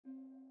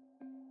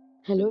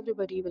Hello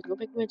everybody, welcome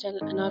back to my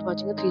channel and are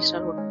watching a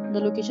 3-star hotel. The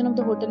location of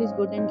the hotel is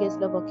good and guests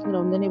love walking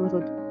around the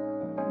neighborhood. There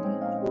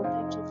are 4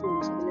 types of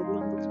rooms available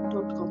on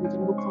booking.com. You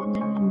can book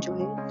online and enjoy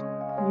it.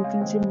 You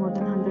can see more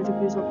than 100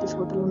 reviews of this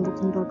hotel on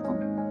booking.com.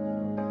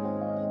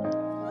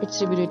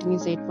 Its review rating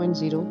is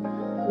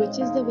 8.0, which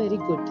is the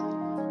very good.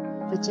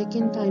 The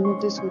check-in time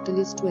of this hotel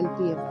is 12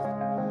 p.m.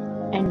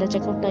 and the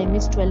check-out time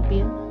is 12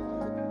 p.m.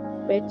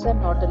 Pets are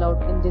not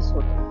allowed in this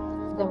hotel.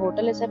 The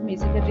hotel accepts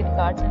Messe credit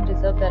cards and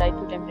reserves the right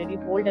to temporarily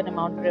hold an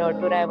amount prior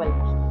to arrival.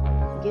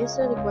 Guests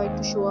are required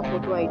to show a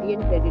photo ID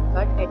and credit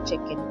card at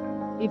check-in.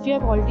 If you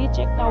have already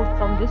checked out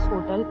from this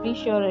hotel, please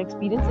share your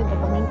experience in the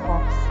comment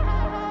box.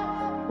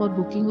 For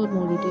booking or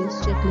more details,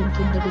 check link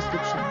in the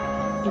description.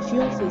 If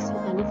you are facing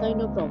any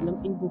kind of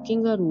problem in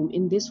booking a room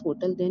in this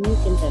hotel, then you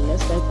can tell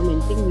us by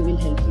commenting. We will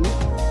help you.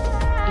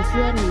 If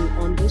you are new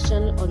on this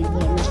channel or you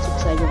have not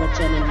subscribed our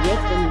channel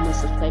yet, then you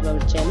must subscribe our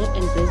channel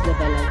and press the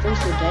bell icon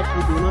so that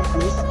you do not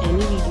miss any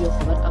video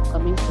of our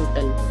upcoming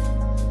hotel.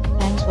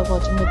 Thanks for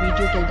watching the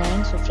video till the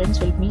end. So friends,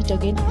 will meet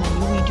again in a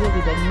new video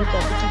with a new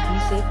property. Be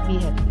safe, be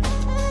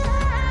happy.